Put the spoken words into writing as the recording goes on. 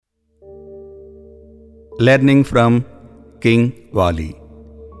Learning from King Vali.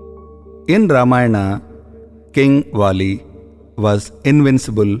 In Ramayana, King Vali was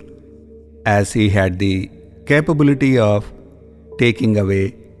invincible as he had the capability of taking away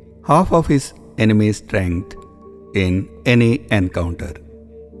half of his enemy's strength in any encounter.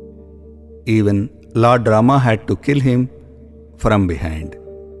 Even Lord Rama had to kill him from behind.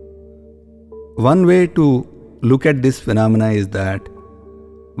 One way to look at this phenomena is that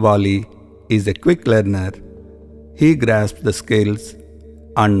Vali is a quick learner. He grasps the skills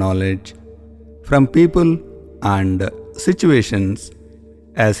and knowledge from people and situations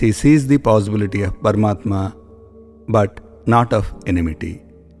as he sees the possibility of Paramatma but not of enmity.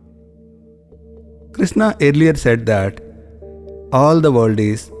 Krishna earlier said that all the world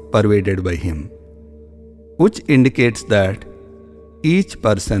is pervaded by him, which indicates that each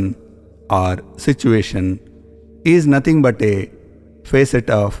person or situation is nothing but a facet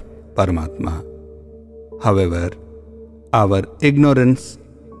of Paramatma. However, our ignorance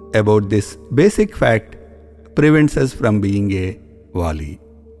about this basic fact prevents us from being a Vali.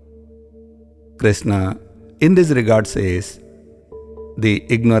 Krishna, in this regard, says, "The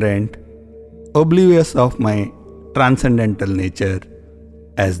ignorant, oblivious of my transcendental nature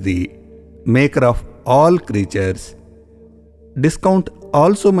as the maker of all creatures, discount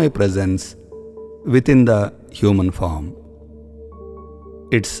also my presence within the human form."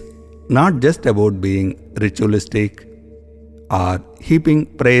 It's not just about being ritualistic or heaping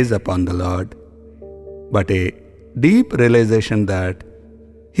praise upon the Lord, but a deep realization that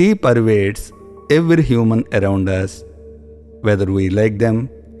He pervades every human around us, whether we like them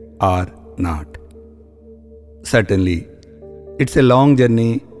or not. Certainly, it's a long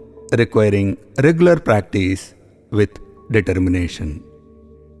journey requiring regular practice with determination.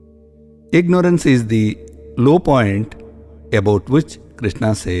 Ignorance is the low point about which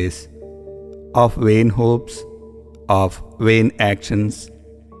Krishna says, of vain hopes, of vain actions,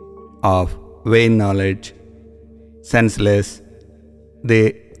 of vain knowledge, senseless, they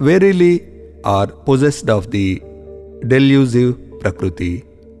verily are possessed of the delusive Prakriti,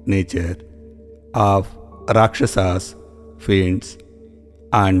 nature, of Rakshasas, fiends,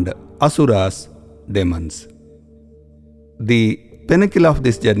 and Asuras, demons. The pinnacle of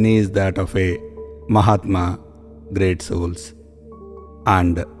this journey is that of a Mahatma, great souls.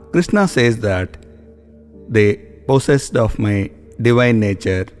 And Krishna says that they, possessed of my divine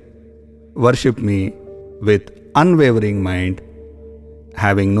nature, worship me with unwavering mind,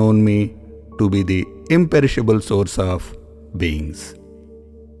 having known me to be the imperishable source of beings,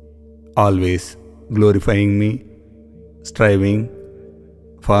 always glorifying me, striving,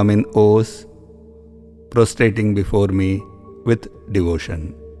 firm in oaths, prostrating before me with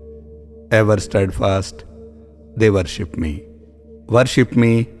devotion. Ever steadfast, they worship me. Worship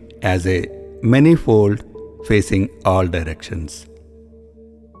me as a manifold facing all directions.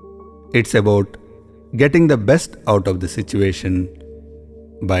 It's about getting the best out of the situation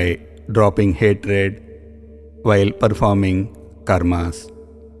by dropping hatred while performing karmas,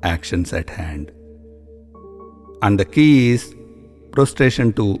 actions at hand. And the key is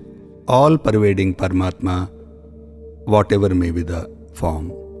prostration to all-pervading Paramatma, whatever may be the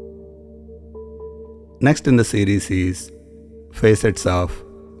form. Next in the series is Facets of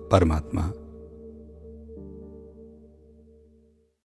Paramatma.